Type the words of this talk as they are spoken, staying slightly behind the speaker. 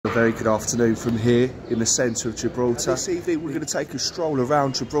A very good afternoon from here in the centre of Gibraltar. This evening we're going to take a stroll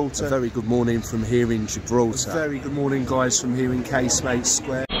around Gibraltar. A very good morning from here in Gibraltar. A very good morning guys from here in Casemate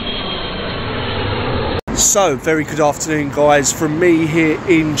Square. So, very good afternoon guys from me here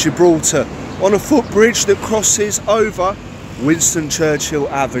in Gibraltar on a footbridge that crosses over Winston Churchill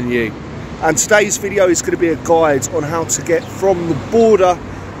Avenue. And today's video is going to be a guide on how to get from the border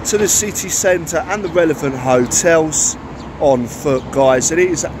to the city centre and the relevant hotels on foot, guys. And it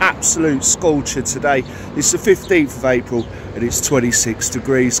is an absolute scorcher today. It's the 15th of April and it's 26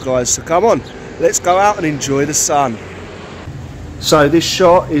 degrees, guys. So come on, let's go out and enjoy the sun. So this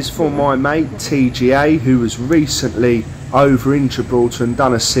shot is for my mate TGA, who was recently over in Gibraltar and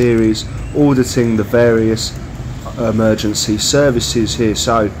done a series auditing the various emergency services here.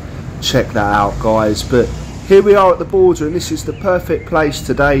 So check that out, guys. But here we are at the border, and this is the perfect place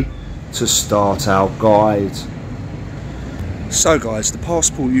today to start our guide. So guys, the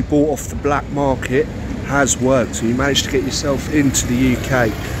passport you bought off the black market has worked, so you managed to get yourself into the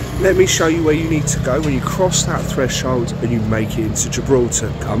UK. Let me show you where you need to go when you cross that threshold and you make it into Gibraltar.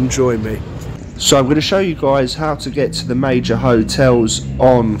 Come join me. So I'm going to show you guys how to get to the major hotels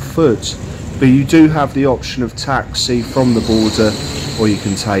on foot, but you do have the option of taxi from the border, or you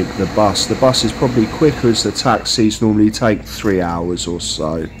can take the bus. The bus is probably quicker as the taxis normally take 3 hours or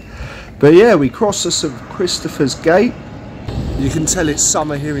so. But yeah, we cross the St Christopher's Gate. You can tell it's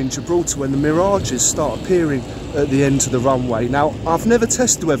summer here in Gibraltar when the mirages start appearing at the end of the runway. Now, I've never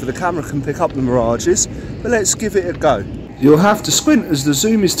tested whether the camera can pick up the mirages, but let's give it a go. You'll have to squint as the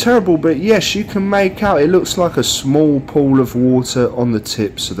zoom is terrible, but yes, you can make out it looks like a small pool of water on the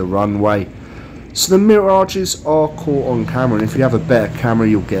tips of the runway. So the mirages are caught on camera, and if you have a better camera,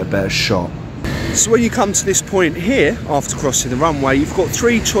 you'll get a better shot. So when you come to this point here, after crossing the runway, you've got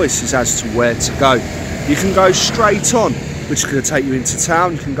three choices as to where to go. You can go straight on, which is going to take you into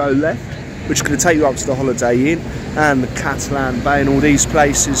town. You can go left, which is going to take you up to the Holiday Inn and the Catalan Bay and all these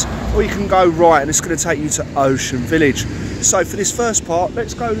places, or you can go right and it's going to take you to Ocean Village. So for this first part,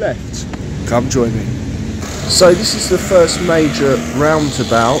 let's go left. Come join me. So this is the first major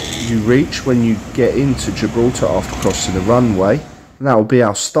roundabout you reach when you get into Gibraltar after crossing the runway, and that will be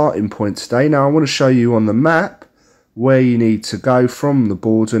our starting point today. Now I want to show you on the map where you need to go from the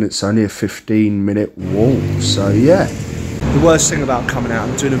border, and it's only a 15-minute walk. So yeah. The worst thing about coming out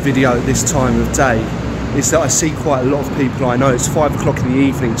and doing a video at this time of day is that I see quite a lot of people I know. It's 5 o'clock in the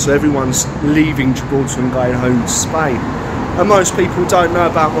evening, so everyone's leaving Gibraltar and going home to Spain. And most people don't know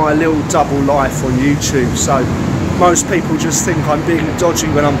about my little double life on YouTube, so most people just think I'm being dodgy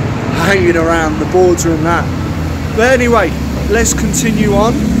when I'm hanging around the border and that. But anyway, let's continue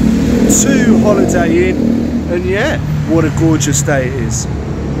on to Holiday Inn, and yeah, what a gorgeous day it is.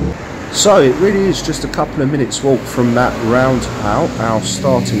 So it really is just a couple of minutes walk from that roundabout, our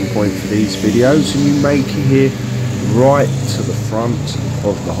starting point for these videos, and you make it here right to the front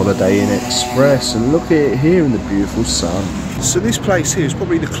of the Holiday Inn Express, and look at it here in the beautiful sun. So this place here is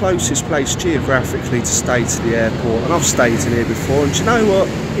probably the closest place geographically to stay to the airport, and I've stayed in here before, and do you know what,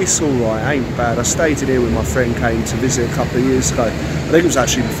 it's alright, ain't bad. I stayed in here when my friend came to visit a couple of years ago. I think it was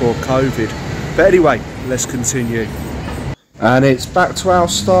actually before COVID. But anyway, let's continue. And it's back to our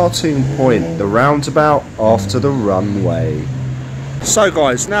starting point, the roundabout after the runway. So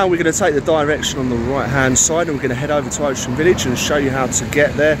guys, now we're going to take the direction on the right hand side, and we're going to head over to Ocean Village and show you how to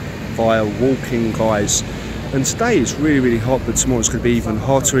get there via walking, guys. And today is really hot, but tomorrow it's going to be even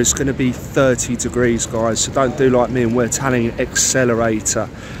hotter. It's going to be 30 degrees, guys, so don't do like me and wear tanning accelerator.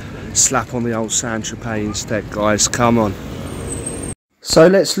 Slap on the old Saint-Tropez instead, guys, come on. So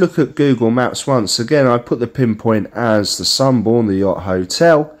let's look at Google Maps once again. I put the pinpoint as the Sunbourne, the Yacht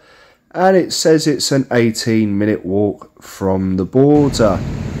Hotel, and it says it's an 18-minute walk from the border.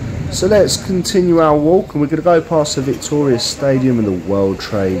 So let's continue our walk, and we're going to go past the Victoria Stadium and the World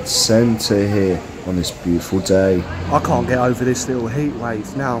Trade Centre here on this beautiful day. I can't get over this little heat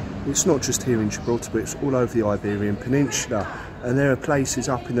wave. Now, it's not just here in Gibraltar, but it's all over the Iberian Peninsula. And there are places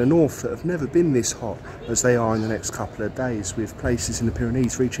up in the north that have never been this hot as they are in the next couple of days, with places in the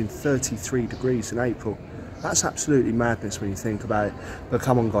Pyrenees reaching 33 degrees in April. That's absolutely madness when you think about it. But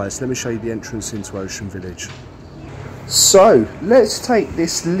come on guys, let me show you the entrance into Ocean Village. So let's take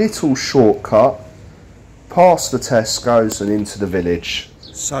this little shortcut past the Tesco's and into the village.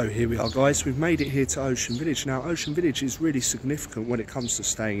 So here we are guys, we've made it here to Ocean Village. Now Ocean Village is really significant when it comes to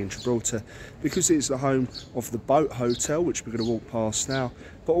staying in Gibraltar, because it is the home of the Boat Hotel, which we're going to walk past now,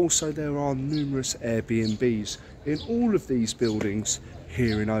 but also there are numerous Airbnbs in all of these buildings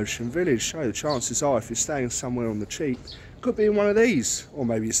here in Ocean Village. So the chances are, if you're staying somewhere on the cheap, could be in one of these, or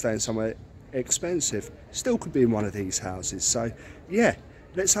maybe you're staying somewhere expensive, still could be in one of these houses. So yeah,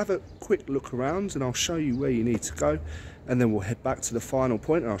 let's have a quick look around and I'll show you where you need to go, and then we'll head back to the final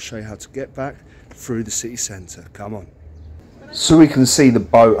point and I'll show you how to get back through the city centre. Come on. So we can see the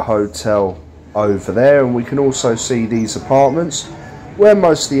boat hotel over there, and we can also see these apartments where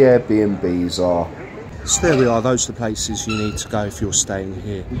most of the Airbnbs are. So there we are, those are the places you need to go if you're staying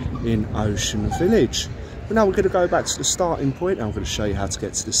here in Ocean Village. But now we're going to go back to the starting point and I'm going to show you how to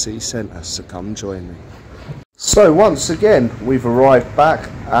get to the city centre, so come join me. So once again, we've arrived back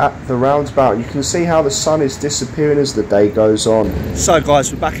at the roundabout. You can see how the sun is disappearing as the day goes on. So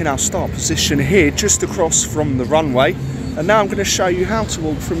guys, we're back in our start position here, just across from the runway. And now I'm going to show you how to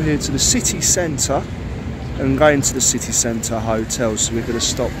walk from here to the city centre and go into the city centre hotel. So we're going to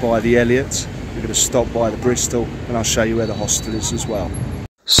stop by the Elliott, we're going to stop by the Bristol, and I'll show you where the hostel is as well.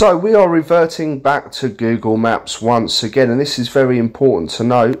 So we are reverting back to Google Maps once again, and this is very important to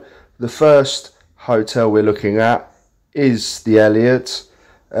note. The first hotel we're looking at is the Elliott,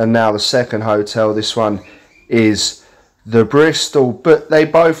 and now the second hotel, this one, is the Bristol, but they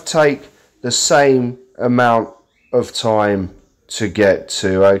both take the same amount of time to get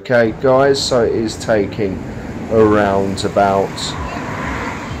to. Okay guys, so it is taking around about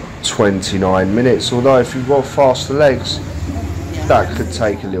 29 minutes, although if you've got faster legs that could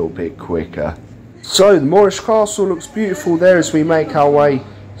take a little bit quicker. So the Moorish Castle looks beautiful there as we make our way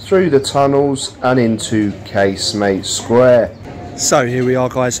through the tunnels and into Casemate Square. So here we are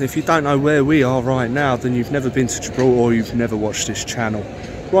guys, and if you don't know where we are right now, then you've never been to Gibraltar or you've never watched this channel.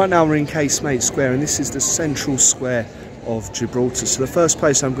 Right now we're in Casemate Square, and this is the central square of Gibraltar. So the first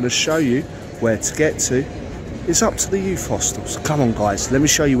place I'm going to show you where to get to is up to the youth hostels. Come on guys, let me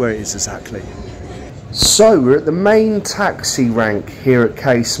show you where it is exactly. So we're at the main taxi rank here at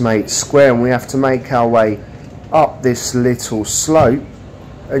Casemate Square, and we have to make our way up this little slope,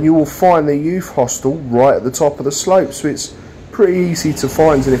 and you will find the youth hostel right at the top of the slope. So it's pretty easy to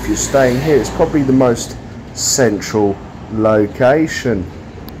find, and if you're staying here, it's probably the most central location.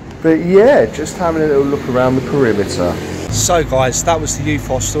 But yeah, just having a little look around the perimeter. So guys, that was the youth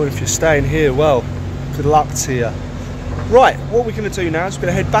hostel. If you're staying here, well, good luck to you. Right, what we're going to do now is we're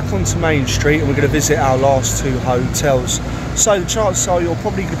going to head back onto Main Street and we're going to visit our last two hotels. So the chances are you're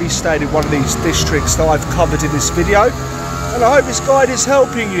probably going to be staying in one of these districts that I've covered in this video, and I hope this guide is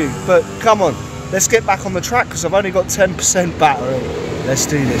helping you. But come on, let's get back on the track because I've only got 10% battery. Let's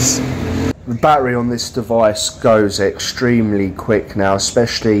do this. The battery on this device goes extremely quick now,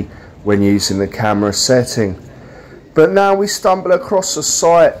 especially when using the camera setting. But now we stumble across a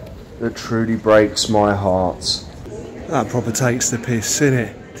sight that truly breaks my heart. That proper takes the piss,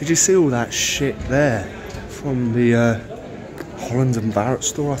 innit? Did you see all that shit there from the Holland and Barrett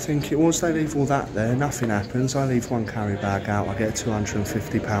store, I think it was? They leave all that there, nothing happens. I leave one carry bag out, I get a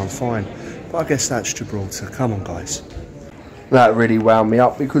 £250 fine. But I guess that's Gibraltar. Come on guys. That really wound me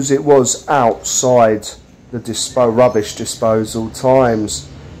up because it was outside the rubbish disposal times.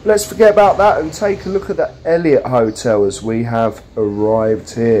 Let's forget about that and take a look at the Elliott Hotel as we have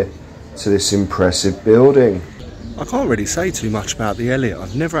arrived here to this impressive building. I can't really say too much about the Elliott.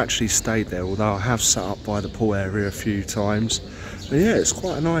 I've never actually stayed there, although I have sat up by the pool area a few times. And yeah, it's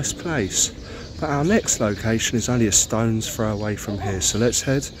quite a nice place. But our next location is only a stone's throw away from here, so let's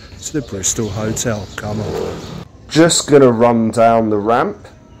head to the Bristol Hotel. Come on. Just gonna run down the ramp.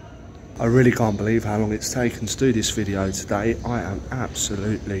 I really can't believe how long it's taken to do this video today. I am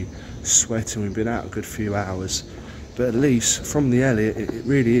absolutely sweating. We've been out a good few hours. But at least from the Elliott, it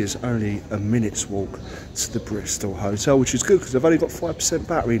really is only a minute's walk to the Bristol Hotel, which is good because I've only got 5%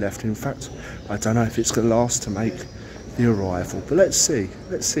 battery left. In fact, I don't know if it's going to last to make the arrival, but let's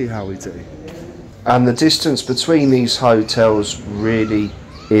see how we do. And the distance between these hotels really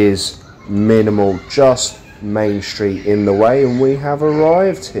is minimal, just Main Street in the way, and we have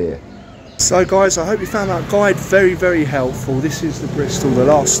arrived here. So guys, I hope you found that guide very, very helpful. This is the Bristol, the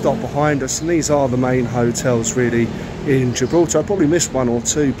last stop behind us, and these are the main hotels really in Gibraltar. I probably missed one or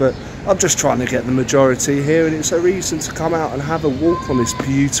two, but I'm just trying to get the majority here, and it's a reason to come out and have a walk on this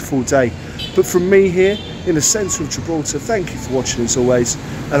beautiful day. But from me here in the centre of Gibraltar, thank you for watching as always,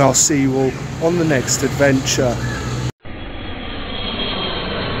 and I'll see you all on the next adventure.